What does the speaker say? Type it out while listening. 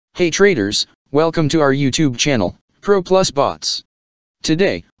Hey traders, welcome to our YouTube channel, Pro Plus Bots.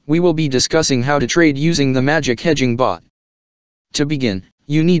 Today, we will be discussing how to trade using the Magic Hedging bot. To begin,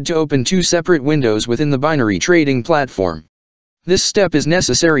 you need to open two separate windows within the binary trading platform. This step is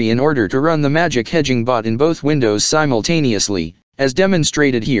necessary in order to run the Magic Hedging bot in both windows simultaneously, as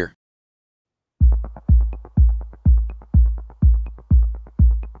demonstrated here.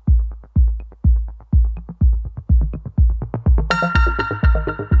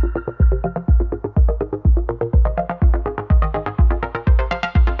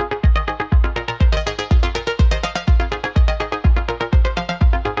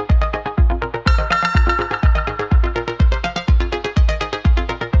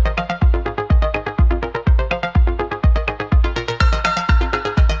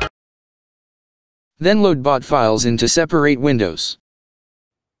 Then load bot files into separate windows.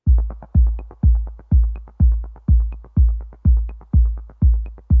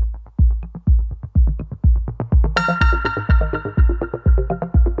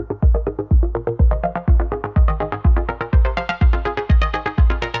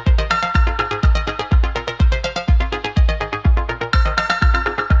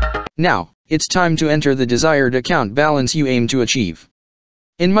 Now, it's time to enter the desired account balance you aim to achieve.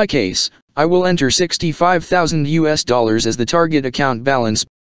 In my case, I will enter $65,000 as the target account balance.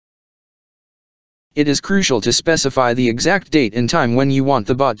 It is crucial to specify the exact date and time when you want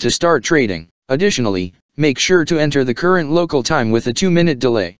the bot to start trading. Additionally, make sure to enter the current local time with a 2-minute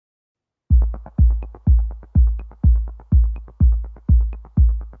delay.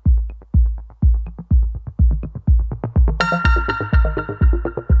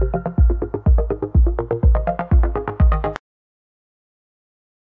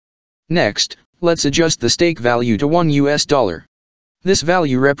 Next, let's adjust the stake value to $1. This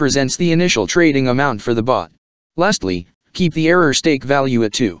value represents the initial trading amount for the bot. Lastly, keep the error stake value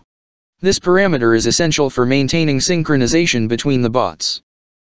at 2. This parameter is essential for maintaining synchronization between the bots.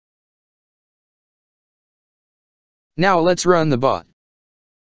 Now let's run the bot.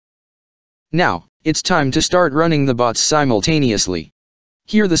 Now, it's time to start running the bots simultaneously.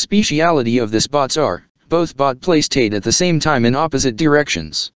 Here the speciality of this bots are, both bot play state at the same time in opposite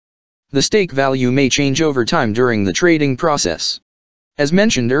directions. The stake value may change over time during the trading process. As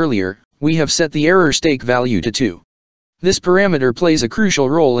mentioned earlier, we have set the error stake value to 2. This parameter plays a crucial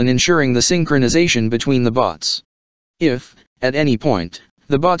role in ensuring the synchronization between the bots. If, at any point,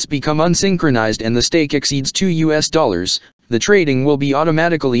 the bots become unsynchronized and the stake exceeds $2, the trading will be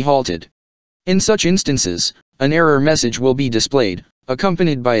automatically halted. In such instances, an error message will be displayed,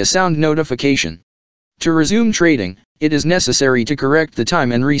 accompanied by a sound notification. To resume trading, it is necessary to correct the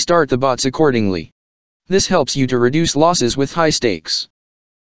time and restart the bots accordingly. This helps you to reduce losses with high stakes.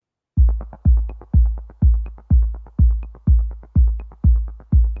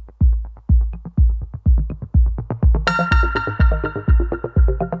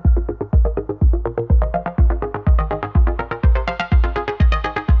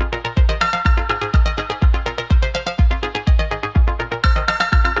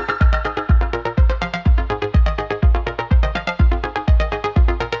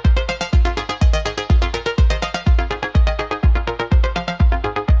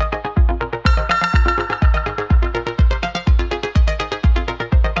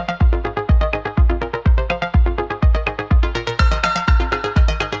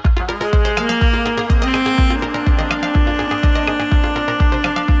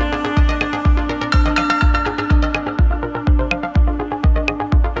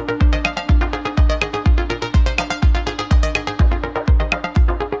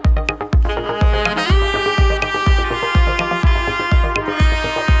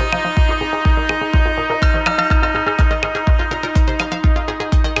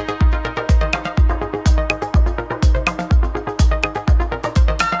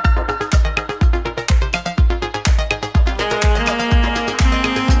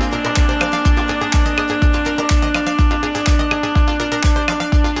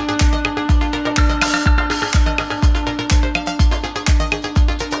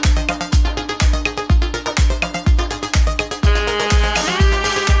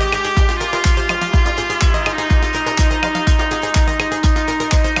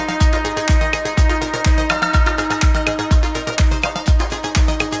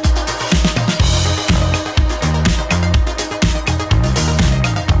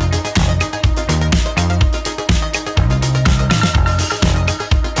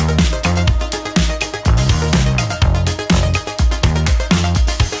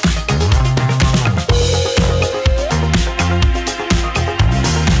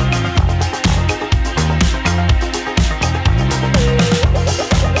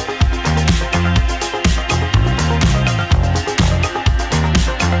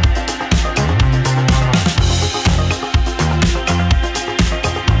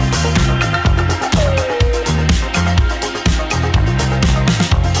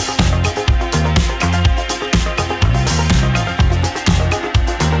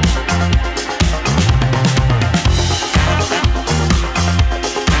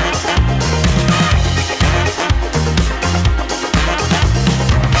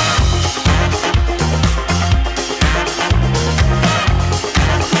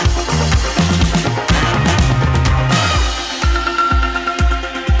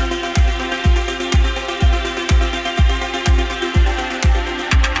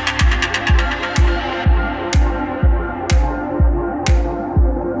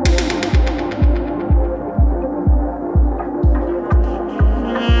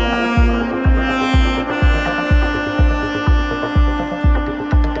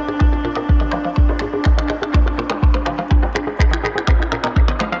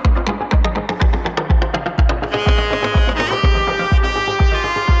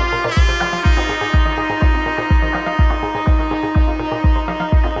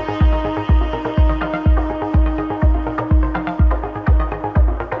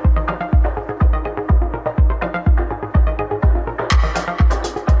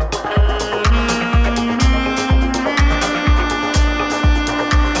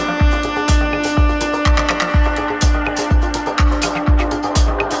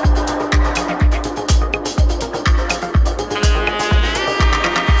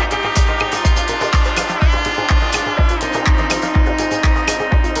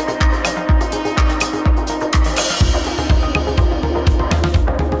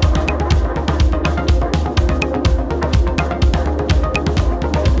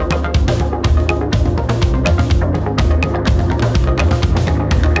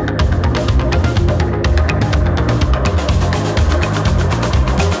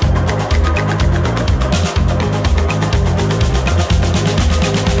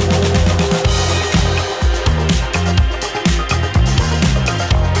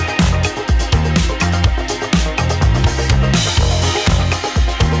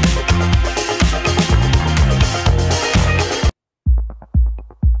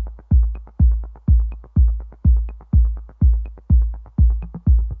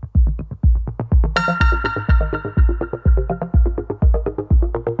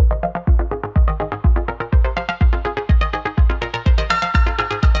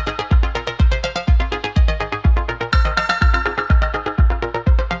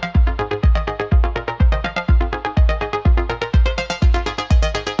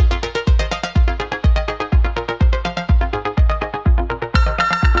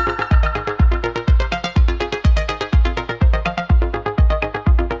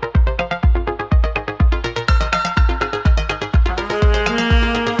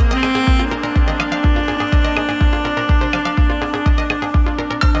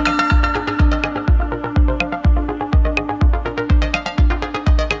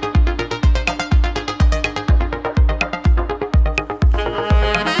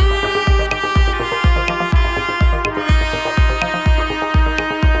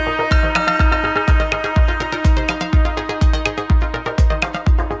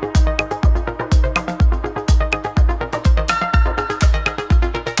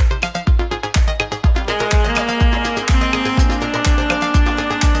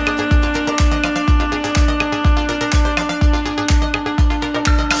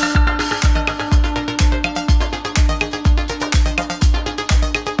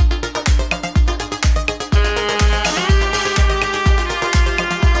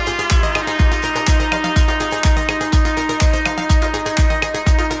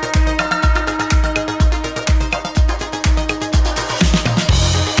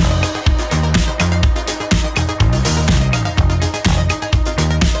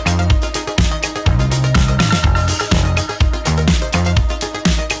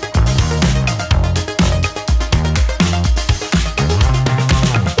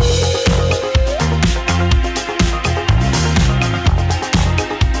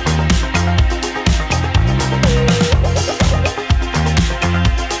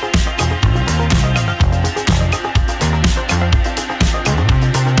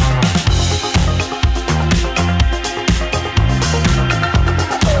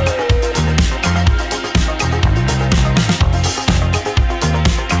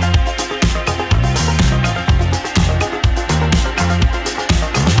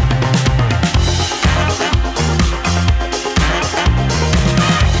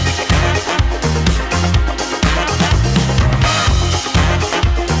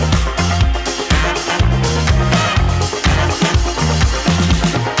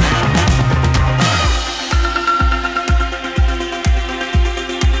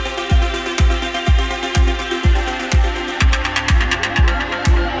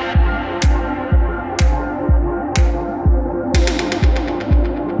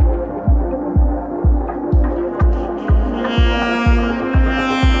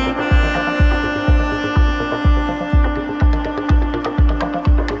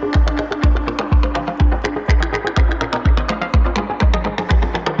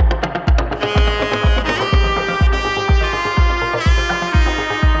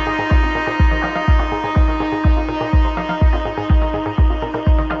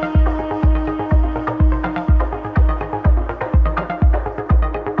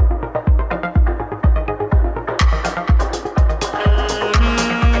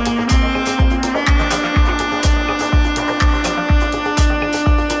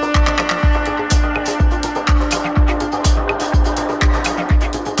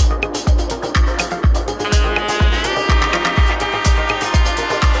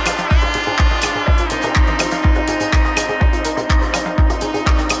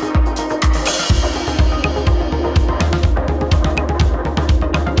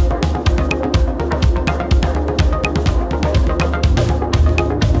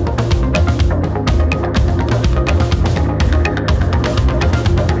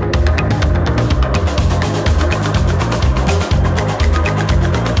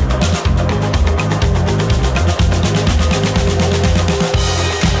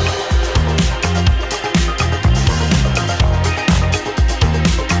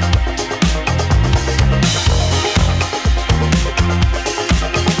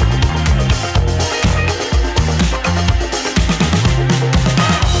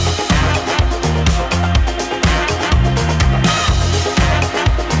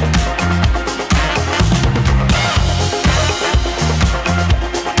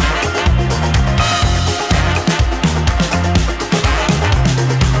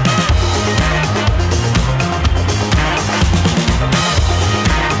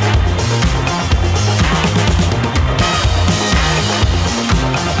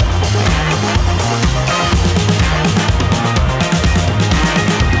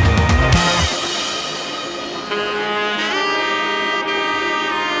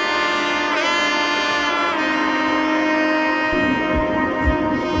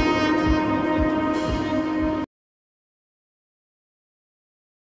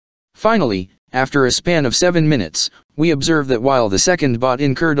 Finally, after a span of 7 minutes, we observe that while the second bot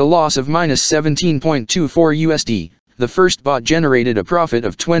incurred a loss of minus 17.24 USD, the first bot generated a profit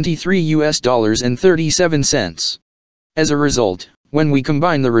of $23.37. As a result, when we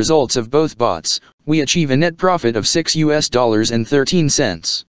combine the results of both bots, we achieve a net profit of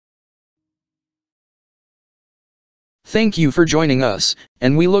 $6.13. Thank you for joining us,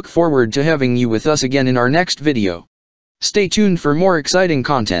 and we look forward to having you with us again in our next video. Stay tuned for more exciting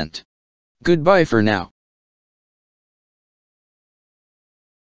content. Goodbye for now.